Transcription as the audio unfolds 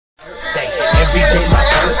Every day my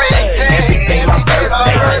birthday. Every day my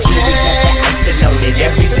birthday. Shooting at the ice and loaded.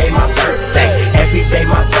 Every day my birthday. Every day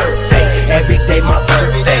my birthday. Every day my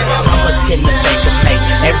birthday. How much can the maker make?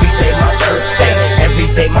 Every day my birthday. Every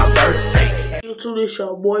day my birthday. To this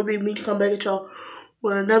show, boy, be me come back at y'all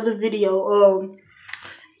with another video.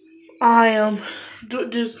 I am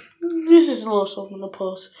this is a little something to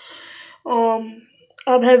post. I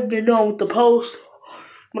haven't been done with the post,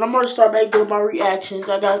 but I'm gonna start back doing my reactions.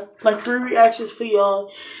 I got like 3 reactions for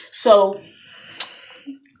y'all, so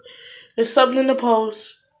it's something to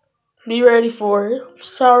post. Be ready for it.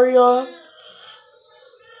 Sorry, y'all.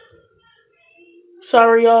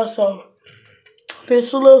 So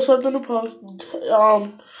there's a little something to post.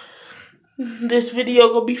 This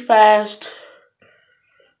video gonna be fast,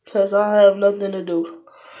 cause I have nothing to do.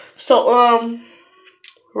 So,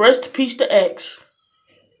 rest in peace to X.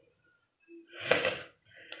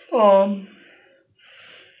 I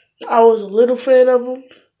was a little fan of him.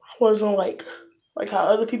 I wasn't like how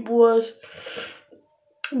other people was.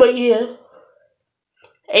 But yeah,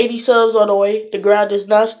 80 subs on the way. The grind does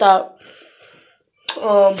not stop. I'm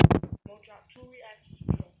gonna drop 2 reactions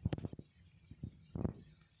for y'all.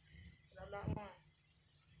 And I'm not lying.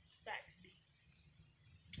 Facts be.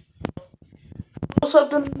 So,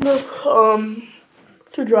 something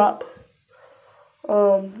to drop.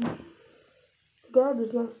 God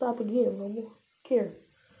does not stop again. No more care.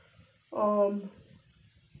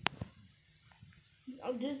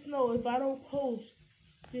 I just know if I don't post,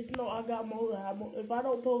 just know I got more. If I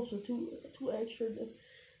don't post for two extra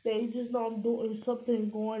days, just know I'm doing something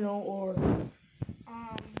going on, or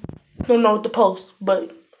don't know what to post.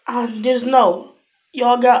 But I just know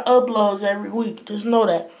y'all got uploads every week. Just know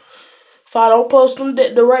that. If I don't post them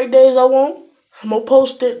the right days I want, I'm gonna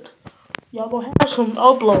post it. Y'all gonna have some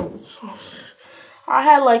uploads. I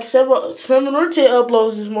had like 7 or 10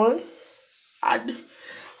 uploads this month. I do.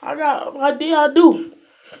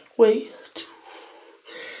 Wait.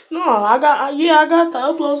 No, I got the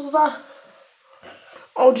uploads.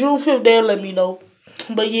 On June 5th, they'll let me know.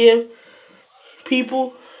 But yeah,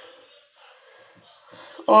 people,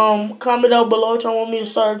 comment down below what y'all want me to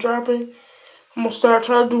start dropping. I'm gonna start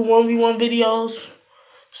trying to do 1v1 videos.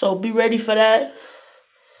 So be ready for that.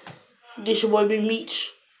 This your boy Big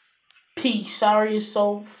Meech. Peace. Sorry it's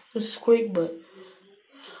quick, but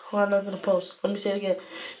I have nothing to post. Let me say it again.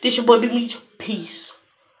 This your boy Big Meech. Peace.